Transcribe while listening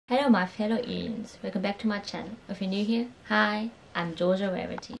Hello my fellow Ians, welcome back to my channel. If you're new here, hi, I'm Jojo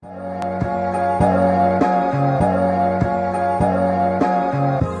Rarity.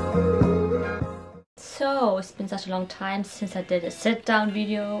 So, it's been such a long time since I did a sit down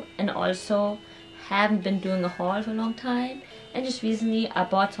video, and also haven't been doing a haul for a long time. And just recently I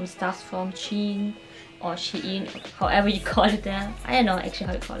bought some stuff from SHEIN or SHEIN, however you call it there. I don't know actually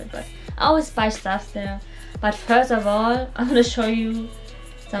how you call it, but I always buy stuff there. But first of all, I'm gonna show you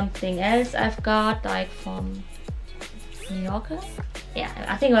something else I've got, like from New Yorker. Yeah,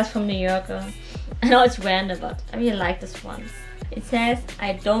 I think it was from New Yorker. I know it's random, but I really like this one. It says,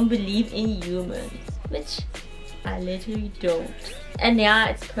 "I don't believe in humans," which I literally don't. And yeah,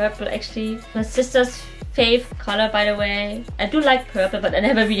 it's purple actually. My sister's fave color, by the way. I do like purple, but I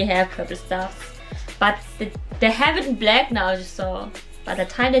never really have purple stuff. But they have it in black now, so by the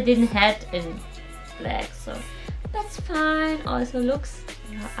time they didn't have it in black, so that's fine. Also looks,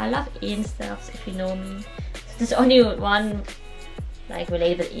 I love Ian stuffs, if you know me. So there's only one like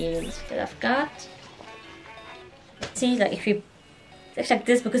related Ians that I've got. See, like if you, it's like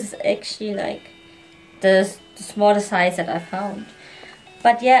this because it's actually like the smaller size that I found.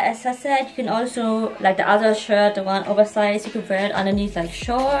 But yeah, as I said, you can also, like the other shirt, the one oversized, you can wear it underneath like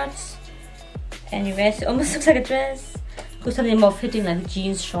shorts. And you wear it, almost looks like a dress. Or something more fitting like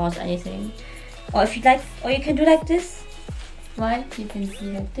jeans, shorts, anything. Or if you like, or you can do like this. Right? You can do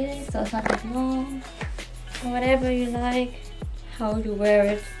like this, so it's not that long. Or whatever you like, how you wear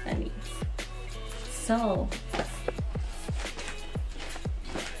it. I mean, so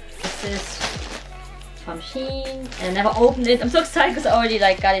this is from SHEIN, and I never opened it. I'm so excited because I already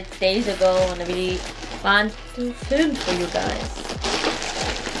like got it days ago, and I really want to film for you guys.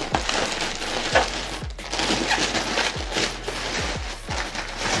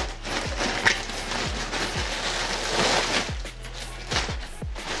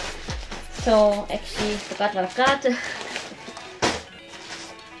 So actually forgot what I've got.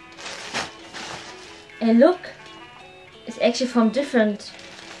 And look, it's actually from different,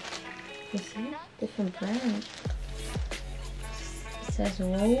 you see, different brand. It says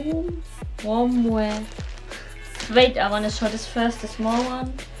ROMWE. Wait, I want to show this first, the small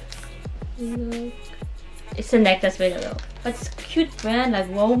one. Look, it's a necklace, wait, but it's a cute brand like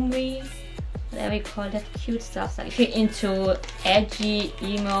ROMWE. Whatever you call that, cute stuff. Like if you're into edgy,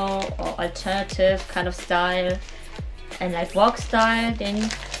 emo, or alternative kind of style, and like rock style, then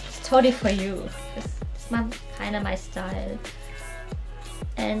it's totally for you. It's kind of my style.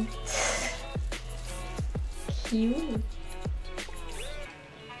 And cute.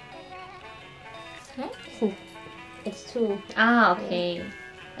 Huh? It's two. Ah, okay.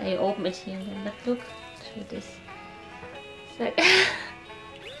 And you open it here, but look to this. It's like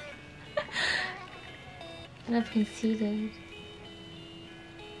I don't know if you can see that.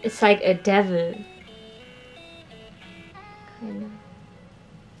 It's like a devil. Kind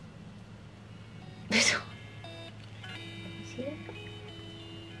of. See that?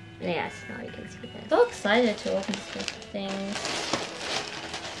 Yes, now you can see that. So excited to open this thing.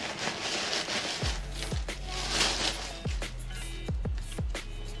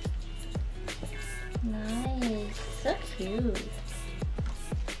 Nice, so cute.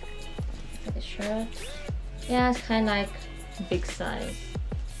 It's like a shirt. Yeah, it's kind of like big size.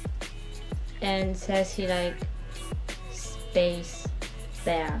 And it says here like space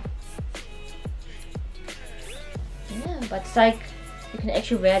bear. Yeah, but it's like you can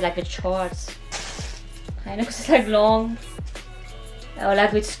actually wear like with shorts. Kind of, because it's like long. Or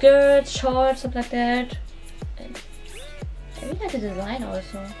like with skirts, shorts, stuff like that. And I really like the design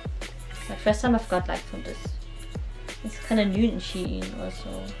also. Like first time I've got like from this. It's kind of new in SHEIN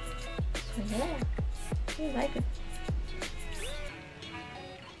also. So yeah. I like it.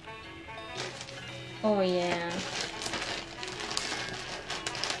 Oh yeah.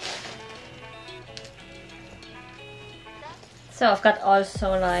 So I've got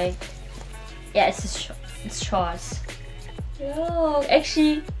also like, yeah, it's shorts. Look,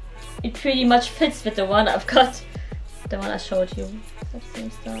 actually it pretty much fits with the one I've got, the one I showed you. That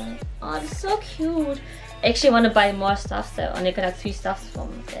same style. Oh, it's so cute. I actually want to buy more stuff there. I only got like 3 stuffs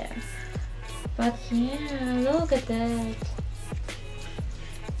from there. But yeah, look at that.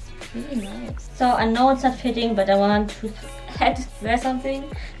 It's really nice. So I know it's not fitting, but I want to wear something.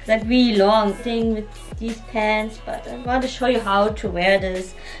 It's like really long thing with these pants, but I want to show you how to wear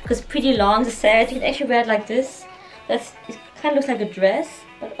this. Because it's pretty long, the set. You can actually wear it like this. It kind of looks like a dress,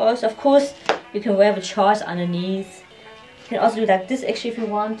 but also of course you can wear with shorts underneath. You can also do like this actually if you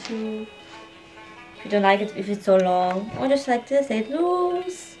want to. If you don't like it if it's so long. Or just like this, let it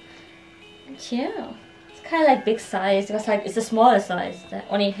loose. Yeah, it's kind of like big size. It was like, it's the smallest size that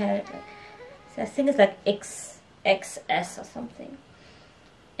only had like, so I think it's like XS or something.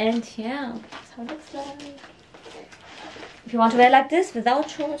 And yeah, that's how it looks like. If you want to wear like this without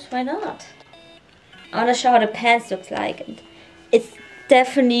shorts, why not? I want to show how the pants looks like, and it's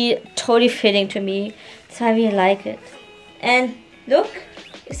definitely totally fitting to me, so I really like it. And look,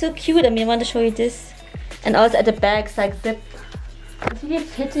 it's so cute. I mean, I want to show you this, and also at the back it's like zip. It's really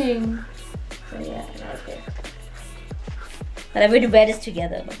fitting. So yeah, I like it. But I really wear this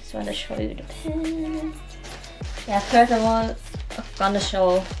together. But I just want to show you the pants. Yeah, first of all, I'm gonna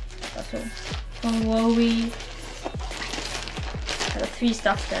show also from ROMWE. Got 3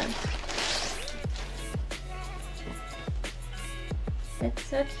 stuff there. That's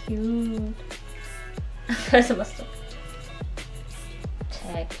so cute. First I must look.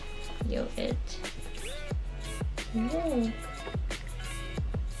 Tag you it. Look.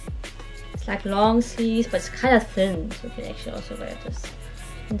 It's like long sleeves, but it's kind of thin, so you can actually also wear this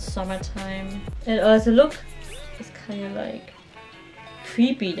in summertime. And also look, it's kind of like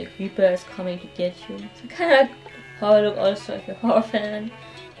creepy. The creeper is coming to get you. So kind of like horror look also if you're a horror fan.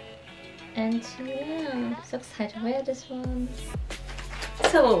 And yeah, I'm so excited to wear this one.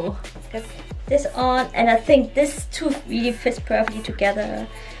 So, got this on, and I think this two really fits perfectly together.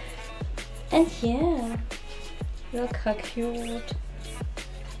 And yeah, look how cute.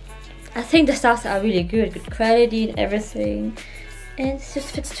 I think the stuffs are really good quality and everything. And it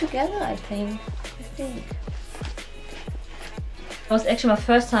just fits together, I think. It was actually my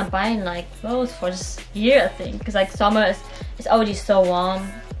first time buying like clothes for this year, I think. Because like summer is already so warm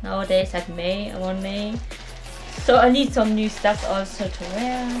nowadays, like May, around May. So I need some new stuff also to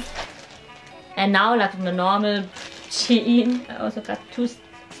wear. And now like from the normal SHEIN, I also got 2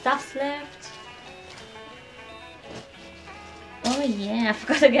 stuffs left. Oh yeah, I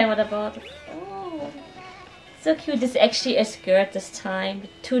forgot again what I bought. Oh, so cute. This is actually a skirt this time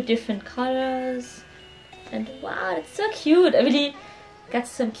with 2 different colors. And wow, it's so cute. I really got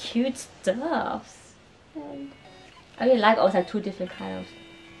some cute stuff. And I really like also like 2 different kind of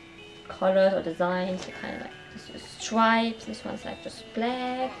colors or designs. So kind of like this is stripes, this one's like just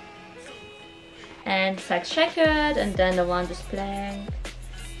black, and it's like checkered, and then the one just blank.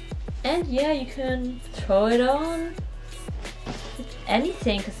 And yeah, you can throw it on with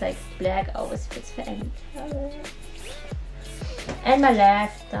anything, because like black always fits for any color. And my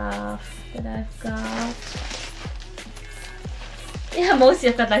last stuff that I've got, yeah, mostly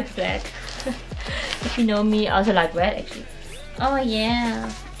I've got like black. If you know me, I also like red actually. Oh yeah,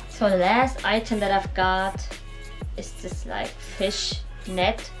 so the last item that I've got is this like fish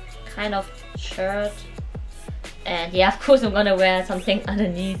net kind of shirt. And yeah, of course I'm gonna wear something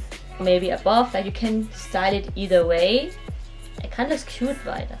underneath, maybe above. Like you can style it either way. It kind of looks cute,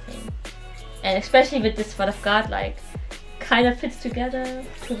 right? I think. And especially with this what I've got, like kind of fits together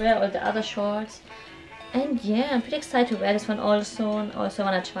to wear all the other shorts. And yeah, I'm pretty excited to wear this one also. And also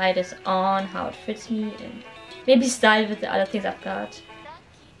wanna try this on, how it fits me, and maybe style with the other things I've got.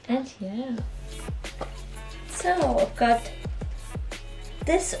 And yeah. So I've got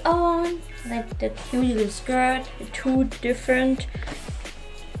this on, like the cute little skirt with 2 different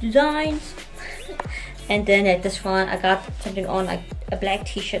designs. And then at this one I got something on, like a black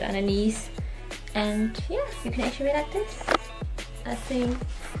t-shirt underneath. And yeah, you can actually wear like this. I think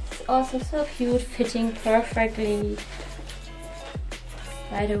it's also so cute, fitting perfectly,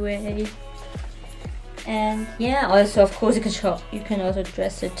 by the way. And yeah, also of course you can also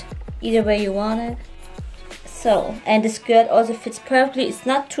dress it either way you want it. So, and the skirt also fits perfectly. It's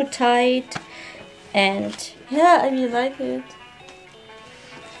not too tight, and yeah, I really like it.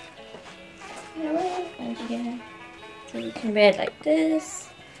 And yeah, so you can wear it like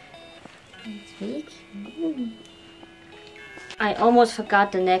this. It's really cute. I almost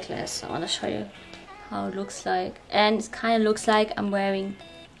forgot the necklace. I want to show you how it looks like, and it kind of looks like I'm wearing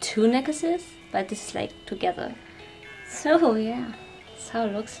 2 necklaces, but this is like together. So yeah, that's how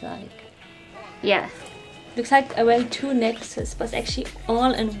it looks like. Yeah. Looks like I'm wearing 2 necklaces, but it's actually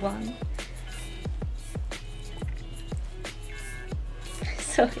all in one.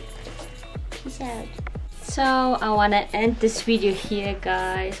 So, peace out. So, I wanna end this video here,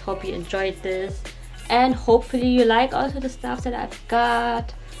 guys. Hope you enjoyed this. And hopefully you like also the stuff that I've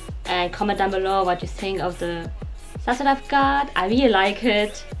got. And comment down below what you think of the stuff that I've got. I really like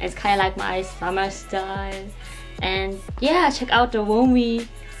it. It's kind of like my summer style. And yeah, check out the ROMWE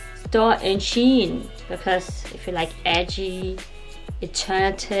store in SHEIN, because if you like edgy,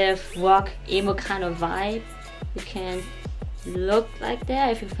 alternative, rock, emo kind of vibe, you can look like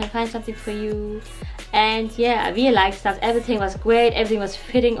that if you can find something for you. And yeah, I really like stuff. Everything was great, everything was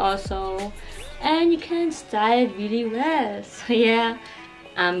fitting also. and you can style it really well. So yeah,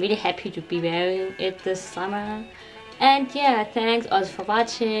 I'm really happy to be wearing it this summer. And yeah, thanks also for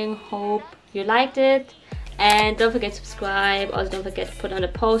watching. Hope you liked it. And don't forget to subscribe. Also don't forget to put on the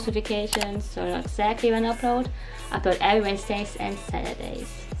post notifications so you know exactly when I upload. I upload every Wednesdays and Saturdays.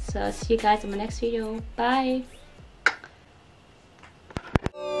 So see you guys in my next video. Bye.